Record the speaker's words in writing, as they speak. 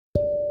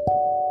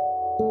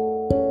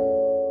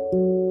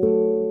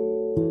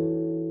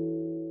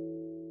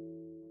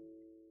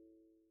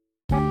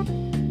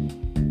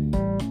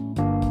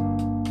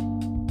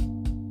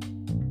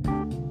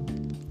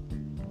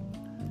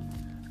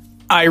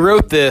I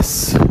wrote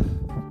this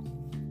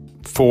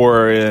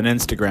for an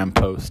Instagram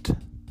post,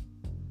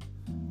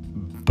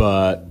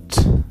 but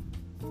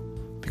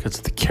because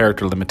of the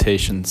character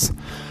limitations,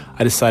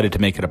 I decided to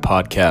make it a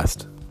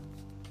podcast.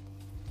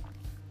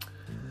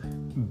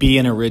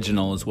 Being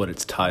original is what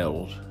it's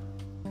titled.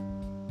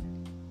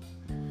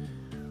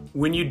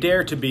 When you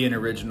dare to be an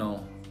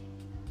original,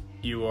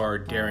 you are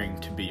daring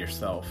to be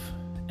yourself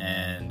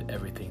and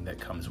everything that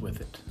comes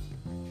with it.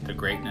 The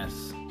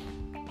greatness,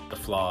 the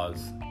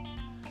flaws,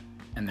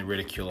 and the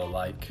ridicule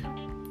alike.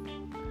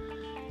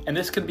 And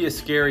this can be a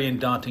scary and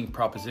daunting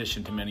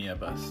proposition to many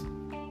of us.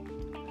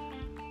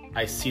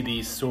 I see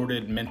these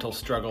sordid mental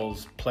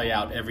struggles play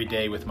out every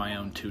day with my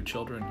own 2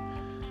 children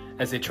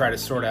as they try to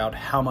sort out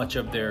how much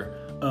of their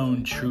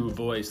own true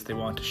voice they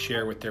want to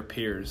share with their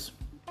peers.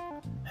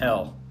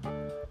 Hell,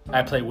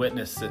 I play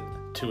witness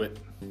to it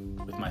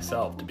with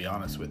myself, to be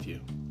honest with you.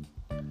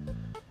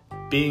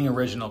 Being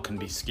original can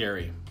be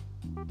scary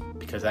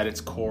because at its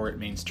core it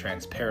means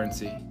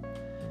transparency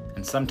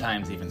and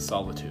sometimes even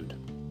solitude.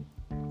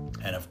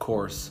 And of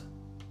course,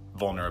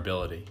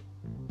 vulnerability.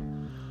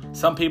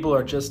 Some people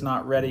are just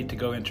not ready to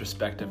go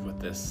introspective with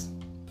this.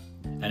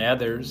 And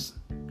others,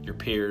 your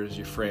peers,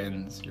 your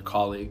friends, your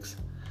colleagues,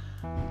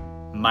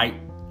 might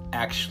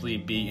actually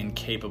be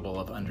incapable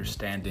of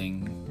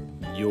understanding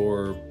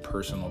your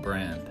personal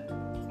brand.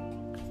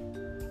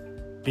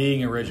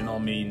 Being original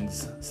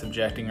means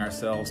subjecting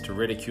ourselves to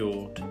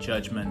ridicule, to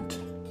judgment,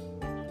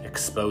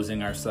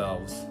 exposing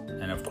ourselves,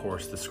 and of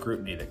course the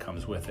scrutiny that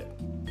comes with it.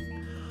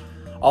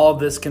 All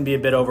of this can be a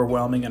bit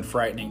overwhelming and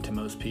frightening to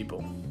most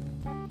people.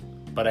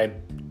 But I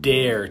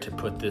dare to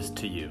put this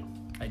to you.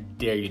 I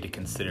dare you to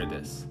consider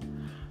this.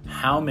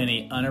 How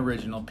many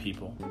unoriginal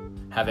people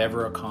have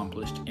ever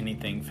accomplished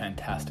anything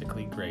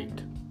fantastically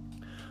great?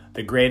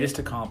 The greatest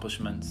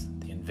accomplishments,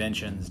 the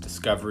inventions,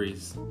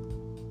 discoveries,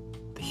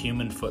 the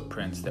human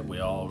footprints that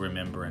we all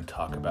remember and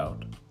talk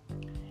about,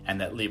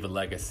 and that leave a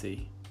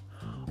legacy,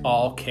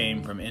 all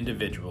came from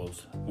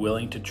individuals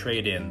willing to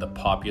trade in the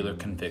popular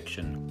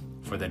conviction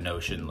for the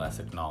notion less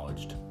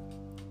acknowledged.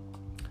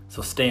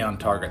 So stay on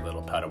target,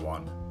 little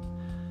Padawan.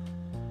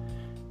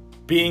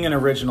 Being an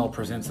original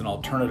presents an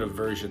alternative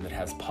version that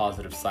has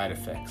positive side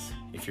effects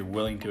if you're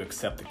willing to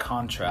accept the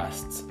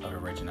contrasts of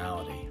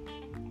originality.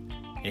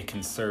 It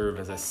can serve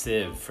as a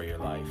sieve for your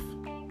life,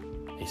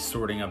 a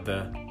sorting of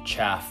the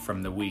chaff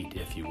from the wheat,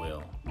 if you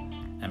will,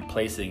 and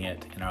placing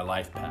it in our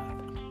life path.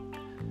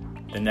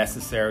 The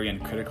necessary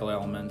and critical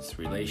elements,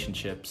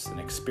 relationships, and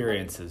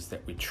experiences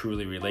that we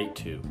truly relate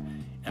to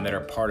and that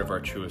are part of our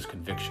truest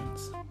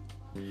convictions.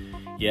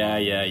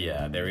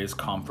 Yeah, there is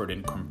comfort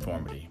in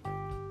conformity,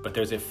 but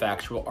there's a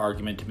factual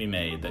argument to be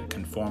made that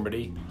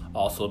conformity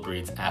also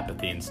breeds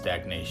apathy and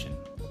stagnation.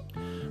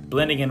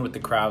 Blending in with the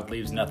crowd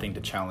leaves nothing to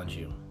challenge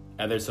you.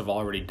 Others have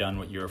already done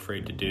what you're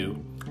afraid to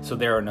do, so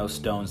there are no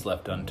stones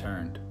left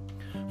unturned.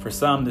 For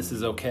some, this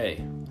is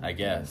okay, I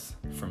guess.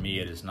 For me,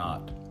 it is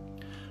not.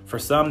 For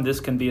some, this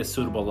can be a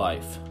suitable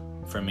life.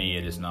 For me,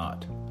 it is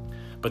not.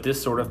 But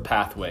this sort of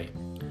pathway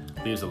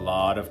leaves a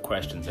lot of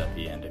questions at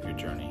the end of your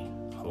journey.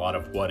 A lot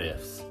of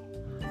what-ifs.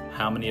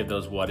 How many of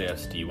those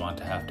what-ifs do you want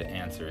to have to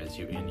answer as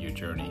you end your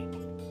journey?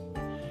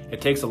 It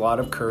takes a lot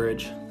of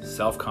courage,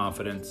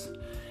 self-confidence,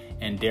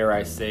 and dare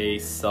I say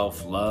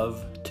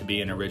self-love to be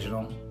an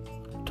original,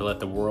 to let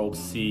the world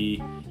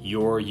see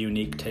your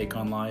unique take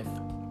on life.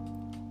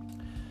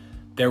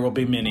 There will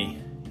be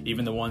many,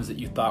 even the ones that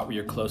you thought were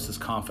your closest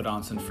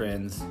confidants and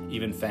friends,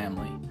 even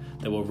family,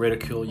 that will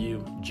ridicule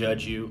you,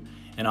 judge you,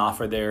 and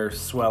offer their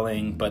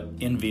swelling but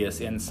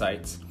envious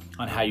insights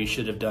on how you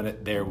should have done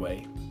it their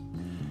way.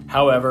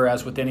 However,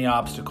 as with any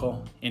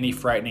obstacle, any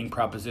frightening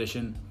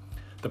proposition,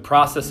 the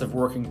process of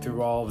working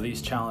through all of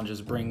these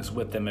challenges brings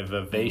with them a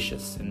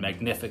vivacious and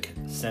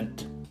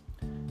magnificent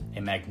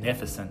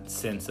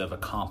sense of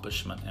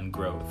accomplishment and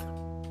growth.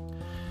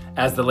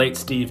 As the late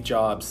Steve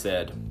Jobs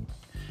said,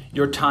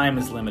 your time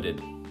is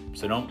limited,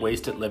 so don't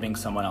waste it living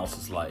someone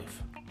else's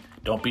life.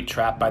 Don't be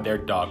trapped by their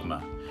dogma,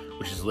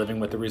 which is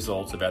living with the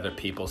results of other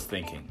people's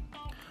thinking.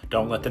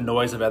 Don't let the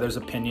noise of others'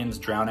 opinions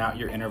drown out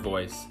your inner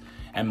voice.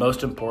 And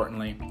most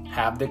importantly,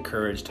 have the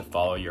courage to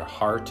follow your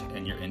heart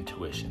and your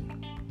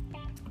intuition.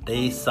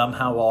 They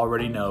somehow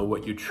already know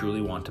what you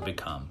truly want to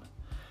become.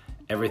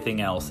 Everything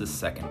else is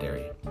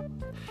secondary.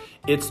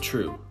 It's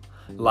true.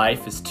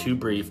 Life is too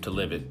brief to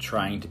live it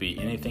trying to be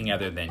anything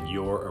other than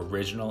your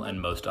original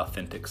and most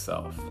authentic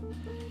self.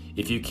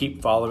 If you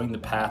keep following the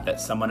path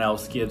that someone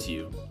else gives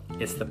you,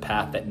 it's the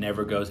path that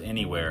never goes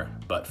anywhere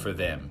but for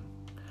them.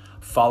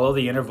 Follow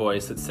the inner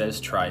voice that says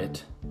try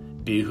it,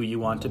 be who you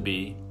want to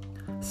be,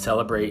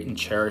 celebrate and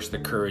cherish the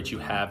courage you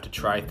have to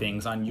try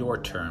things on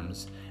your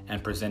terms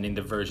and presenting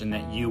the version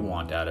that you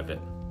want out of it.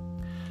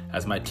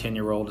 As my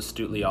 10-year-old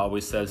astutely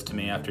always says to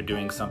me after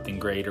doing something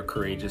great or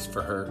courageous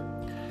for her,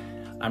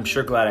 I'm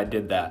sure glad I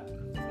did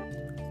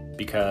that,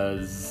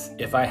 because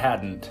if I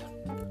hadn't,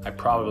 I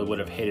probably would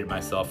have hated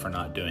myself for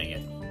not doing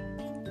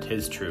it.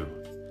 'Tis true.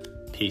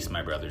 Peace,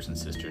 my brothers and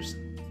sisters.